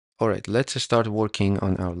Alright, let's start working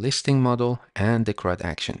on our listing model and the CRUD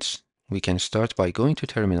actions. We can start by going to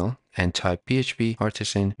terminal and type PHP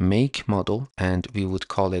artisan make model, and we would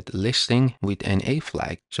call it listing with an A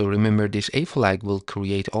flag. So remember, this A flag will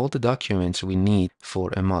create all the documents we need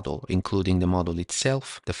for a model, including the model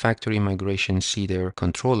itself, the factory migration seeder,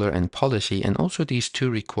 controller, and policy, and also these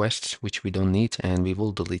two requests, which we don't need, and we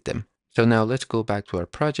will delete them. So now let's go back to our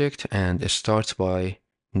project and start by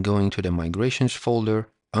going to the migrations folder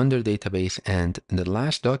under database, and the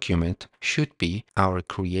last document should be our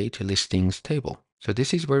create listings table. So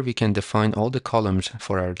this is where we can define all the columns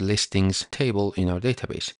for our listings table in our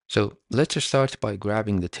database. So let's start by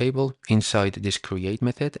grabbing the table inside this create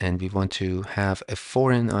method, and we want to have a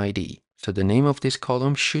foreign ID. So the name of this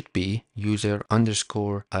column should be user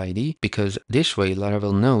underscore ID, because this way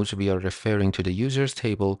Laravel knows we are referring to the users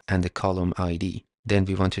table and the column ID. Then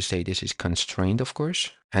we want to say this is constrained, of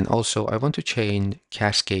course. And also I want to change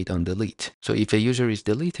cascade on delete. So if a user is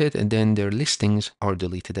deleted, and then their listings are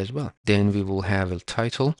deleted as well. Then we will have a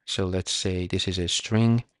title. So let's say this is a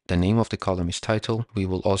string. The name of the column is title. We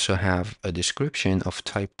will also have a description of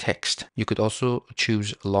type text. You could also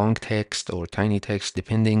choose long text or tiny text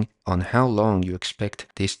depending on how long you expect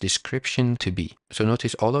this description to be. So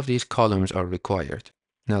notice all of these columns are required.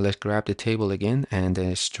 Now let's grab the table again and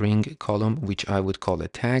a string column, which I would call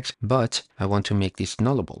it tags, but I want to make this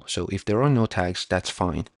nullable. So if there are no tags, that's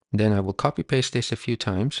fine. Then I will copy paste this a few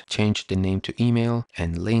times, change the name to email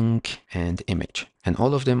and link and image. And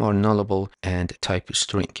all of them are nullable and type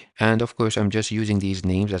string. And of course, I'm just using these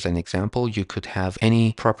names as an example. You could have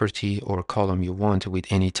any property or column you want with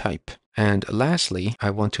any type. And lastly, I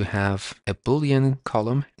want to have a Boolean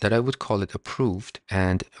column that I would call it approved.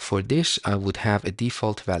 And for this, I would have a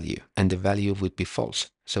default value, and the value would be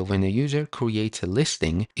false. So when a user creates a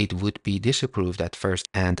listing, it would be disapproved at first,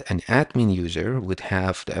 and an admin user would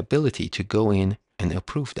have the ability to go in and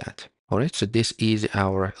approve that. All right, so this is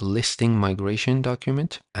our listing migration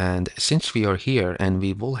document. And since we are here and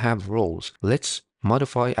we will have roles, let's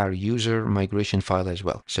modify our user migration file as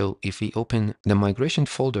well. So if we open the migration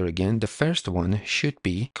folder again, the first one should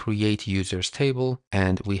be create users table,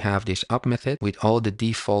 and we have this up method with all the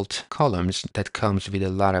default columns that comes with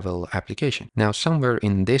a Laravel application. Now somewhere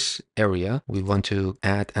in this area we want to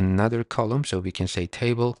add another column, so we can say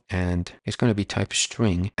table, and it's going to be type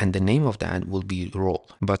string, and the name of that will be role.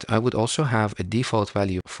 But I would also have a default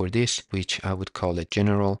value for this, which I would call it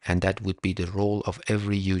general, and that would be the role of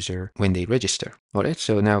every user when they register. All right,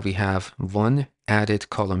 so now we have one added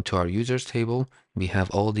column to our users table. We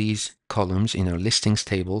have all these columns in our listings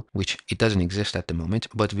table, which it doesn't exist at the moment,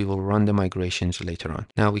 but we will run the migrations later on.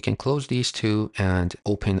 Now we can close these two and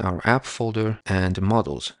open our app folder and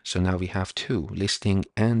models. So now we have two, listing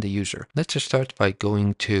and the user. Let's just start by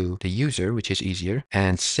going to the user, which is easier,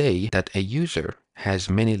 and say that a user has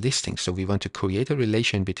many listings. So we want to create a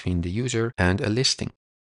relation between the user and a listing.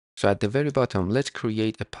 So at the very bottom, let's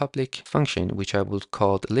create a public function, which I would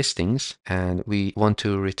call listings. And we want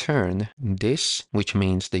to return this, which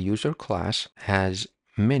means the user class has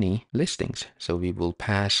many listings. So we will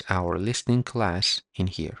pass our listing class in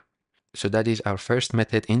here. So that is our first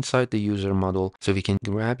method inside the user model. So we can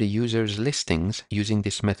grab the user's listings using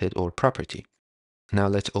this method or property. Now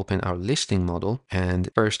let's open our listing model, and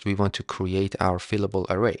first we want to create our fillable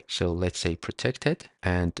array. So let's say protected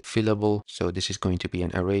and fillable. So this is going to be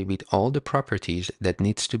an array with all the properties that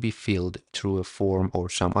needs to be filled through a form or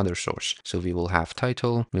some other source. So we will have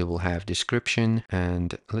title, we will have description,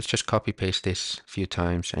 and let's just copy paste this a few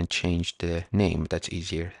times and change the name. That's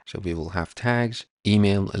easier. So we will have tags,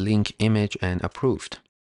 email, link, image, and approved.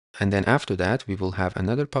 And then after that, we will have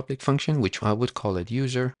another public function, which I would call it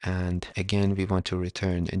user. And again, we want to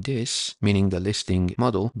return this, meaning the listing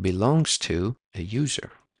model belongs to a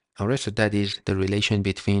user. All right, so that is the relation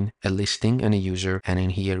between a listing and a user. And in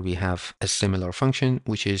here, we have a similar function,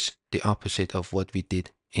 which is the opposite of what we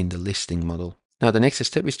did in the listing model. Now, the next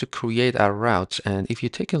step is to create our routes. And if you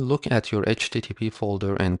take a look at your HTTP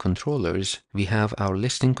folder and controllers, we have our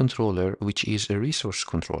listing controller, which is a resource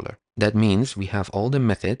controller. That means we have all the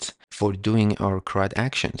methods for doing our CRUD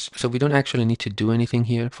actions. So we don't actually need to do anything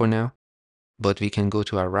here for now, but we can go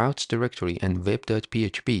to our routes directory and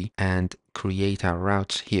web.php and create our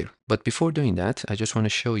routes here. But before doing that, I just want to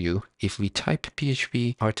show you, if we type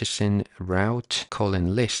php artisan route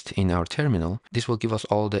 :list in our terminal, this will give us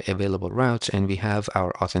all the available routes, and we have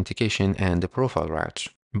our authentication and the profile routes.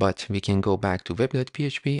 But we can go back to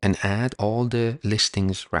web.php and add all the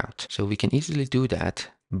listings route. So we can easily do that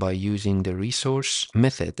by using the resource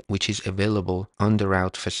method, which is available on the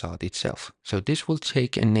route facade itself. So this will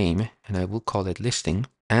take a name, and I will call it listing,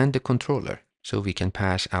 and the controller. So we can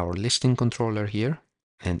pass our listing controller here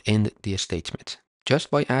and end the statement.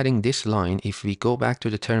 Just by adding this line, if we go back to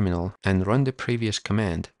the terminal and run the previous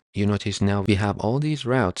command, you notice now we have all these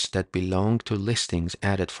routes that belong to listings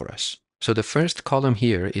added for us. So the first column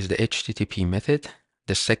here is the HTTP method.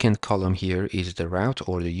 The second column here is the route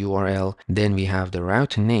or the URL. Then we have the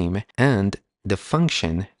route name and the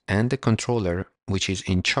function and the controller which is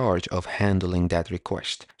in charge of handling that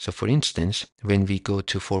request. So for instance, when we go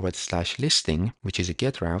to /listing, which is a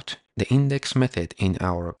get route, the index method in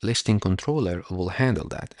our listing controller will handle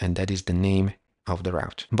that, and that is the name of the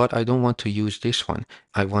route. But I don't want to use this one.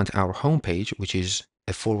 I want our homepage, which is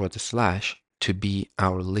a /, to be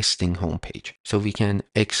our listing homepage. So we can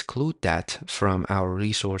exclude that from our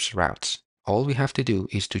resource routes. All we have to do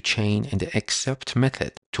is to chain the accept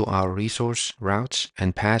method to our resource routes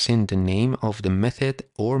and pass in the name of the method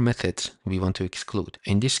or methods we want to exclude.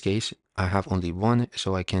 In this case, I have only one,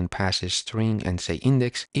 so I can pass a string and say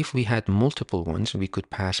index. If we had multiple ones, we could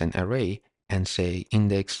pass an array and say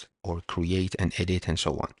index or create and edit and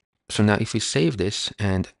so on. So now if we save this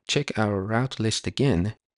and check our route list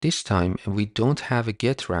again, this time we don't have a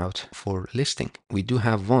get route for listing. We do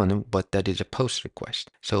have one, but that is a post request.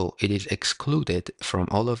 So it is excluded from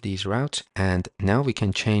all of these routes. And now we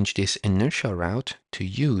can change this inertia route to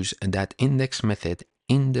use that index method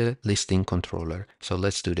in the listing controller. So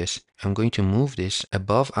let's do this. I'm going to move this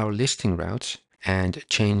above our listing routes and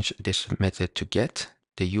change this method to get.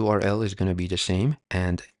 The URL is going to be the same.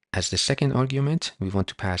 And as the second argument, we want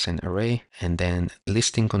to pass an array and then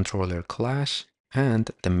listing controller class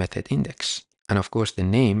and the method index. And of course, the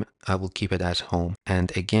name, I will keep it as home.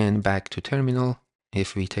 And again, back to terminal.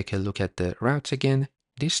 If we take a look at the routes again,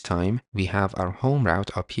 this time we have our home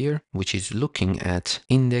route up here, which is looking at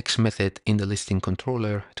index method in the listing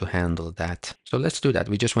controller to handle that. So let's do that.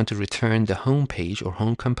 We just want to return the home page or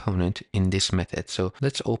home component in this method. So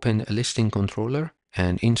let's open a listing controller.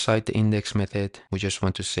 And inside the index method, we just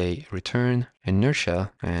want to say return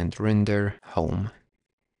inertia and render home.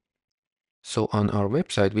 So on our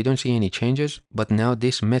website, we don't see any changes, but now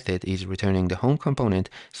this method is returning the home component.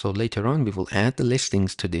 So later on, we will add the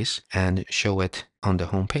listings to this and show it on the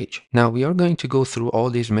home page. Now we are going to go through all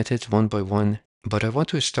these methods one by one, but I want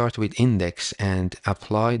to start with index and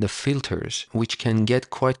apply the filters, which can get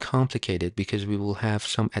quite complicated because we will have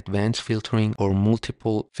some advanced filtering or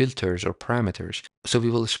multiple filters or parameters. So we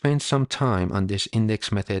will spend some time on this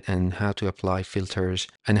index method and how to apply filters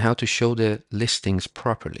and how to show the listings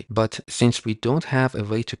properly. But since we don't have a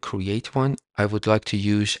way to create one, I would like to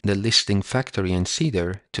use the listing factory and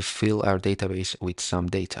seeder to fill our database with some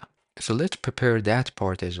data. So let's prepare that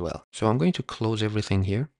part as well. So I'm going to close everything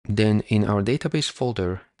here. Then in our database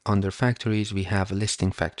folder, under factories, we have a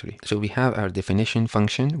listing factory. So we have our definition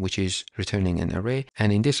function, which is returning an array.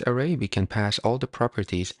 And in this array, we can pass all the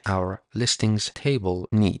properties our listings table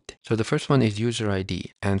need. So the first one is user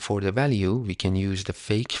ID. And for the value, we can use the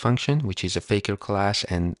fake function, which is a faker class.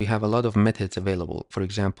 And we have a lot of methods available. For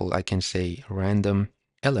example, I can say random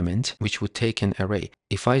element, which would take an array.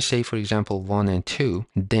 If I say, for example, 1 and 2,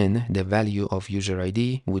 then the value of user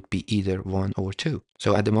ID would be either 1 or 2.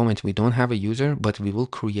 So at the moment, we don't have a user, but we will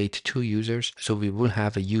create 2 users. So we will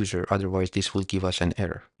have a user. Otherwise, this will give us an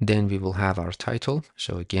error. Then we will have our title.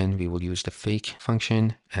 So again, we will use the fake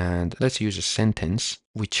function. And let's use a sentence,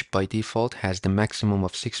 which by default has the maximum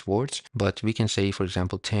of 6 words. But we can say, for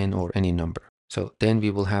example, 10 or any number. So then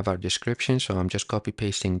we will have our description. So I'm just copy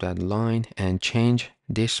pasting that line and change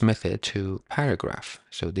this method to paragraph.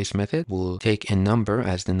 So this method will take a number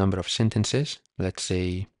as the number of sentences. Let's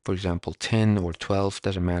say, for example, 10 or 12,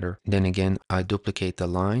 doesn't matter. Then again, I duplicate the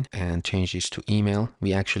line and change this to email.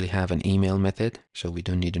 We actually have an email method, so we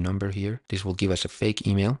don't need a number here. This will give us a fake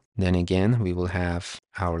email. Then again, we will have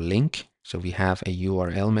our link. So we have a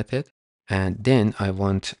URL method. And then I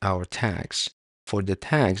want our tags. For the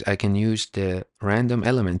tags, I can use the random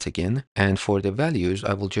element again. And for the values,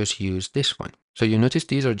 I will just use this one. So you notice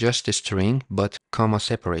these are just a string, but comma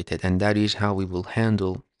separated. And that is how we will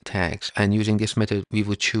handle tags. And using this method, we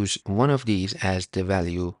would choose one of these as the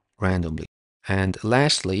value randomly. And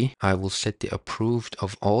lastly, I will set the approved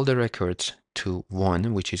of all the records to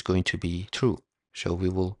 1, which is going to be true. So we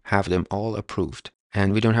will have them all approved.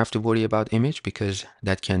 And we don't have to worry about image because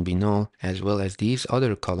that can be null, as well as these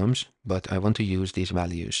other columns, but I want to use these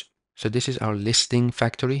values. So this is our listing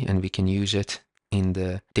factory, and we can use it in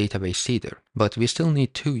the database seeder. But we still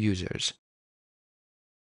need 2 users.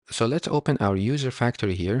 So let's open our user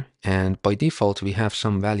factory here, and by default we have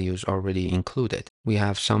some values already included. We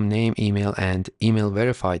have some name, email, and email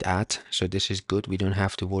verified at, so this is good. We don't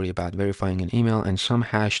have to worry about verifying an email, and some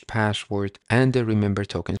hashed password and the remember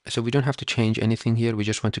token. So we don't have to change anything here. We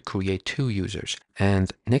just want to create two users.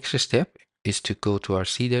 And next step is to go to our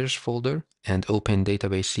seeders folder and open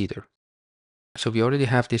database seeder. So we already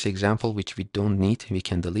have this example, which we don't need. We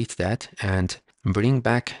can delete that and bring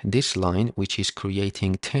back this line, which is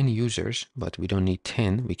creating 10 users, but we don't need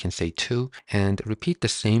 10. We can say 2 and repeat the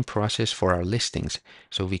same process for our listings.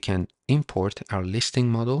 So we can import our listing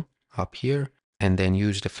model up here and then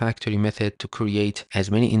use the factory method to create as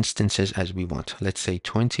many instances as we want. Let's say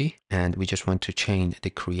 20, and we just want to chain the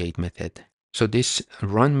create method. So this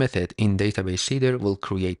run method in database seeder will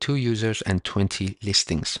create 2 users and 20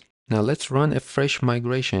 listings. Now let's run a fresh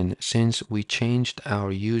migration since we changed our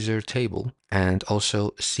user table and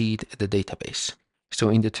also seed the database. So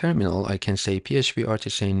in the terminal, I can say PHP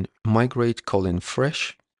artisan migrate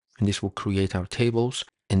fresh, and this will create our tables.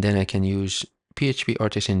 And then I can use PHP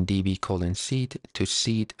artisan db seed to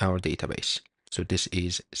seed our database. So this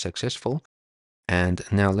is successful. And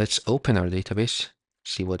now let's open our database,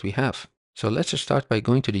 see what we have. So let's start by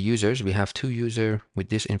going to the users. We have 2 users with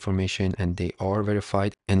this information and they are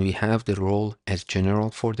verified, and we have the role as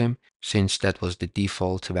general for them since that was the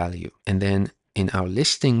default value. And then in our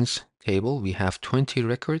listings table, we have 20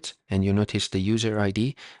 records, and you notice the user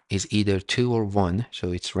ID is either 2 or 1,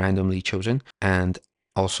 so it's randomly chosen, and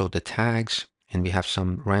also the tags, and we have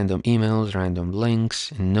some random emails, random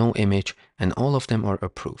links, and no image, and all of them are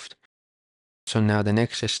approved. So now the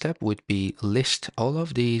next step would be list all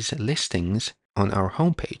of these listings on our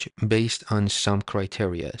homepage based on some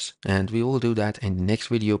criterias. And we will do that in the next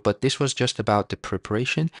video, but this was just about the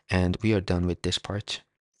preparation and we are done with this part.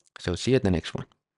 So see you at the next one.